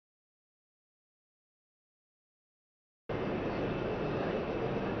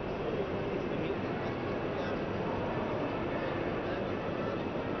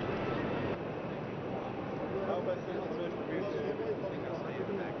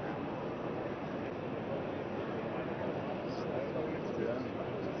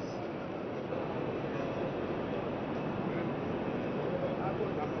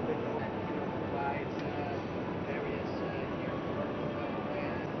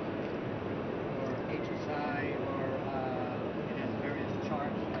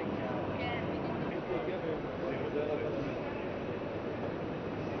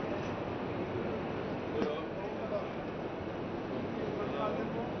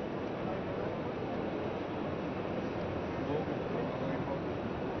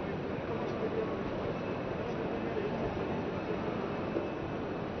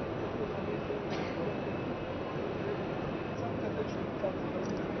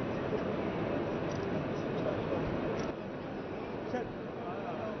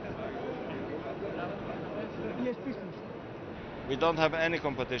We don't have any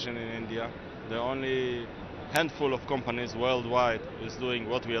competition in India. The only handful of companies worldwide is doing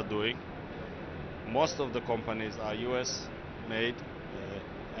what we are doing. Most of the companies are US made,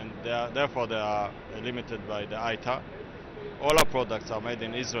 and therefore they are limited by the ITA. All our products are made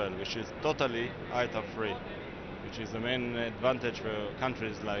in Israel, which is totally ITA free, which is the main advantage for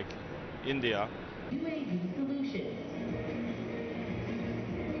countries like India. UAV solutions.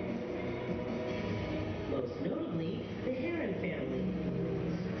 Most notably, the Heron family.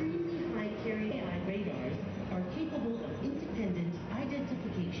 Extremely high-carrying AI radars are capable of independent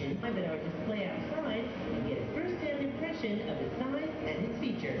identification. At our display outside and get a first-hand impression of its size and its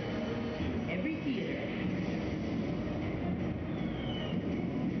features. Every theater.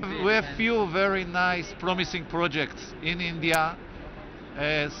 We have few very nice, promising projects in India.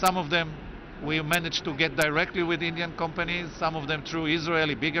 Some of them we managed to get directly with Indian companies, some of them through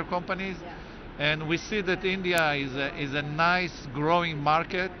Israeli bigger companies. And we see that India is a nice growing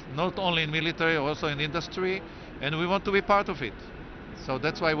market, not only in military, also in industry, and we want to be part of it. So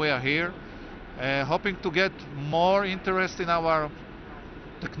that's why we are here, hoping to get more interest in our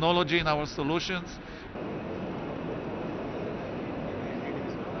technology, in our solutions,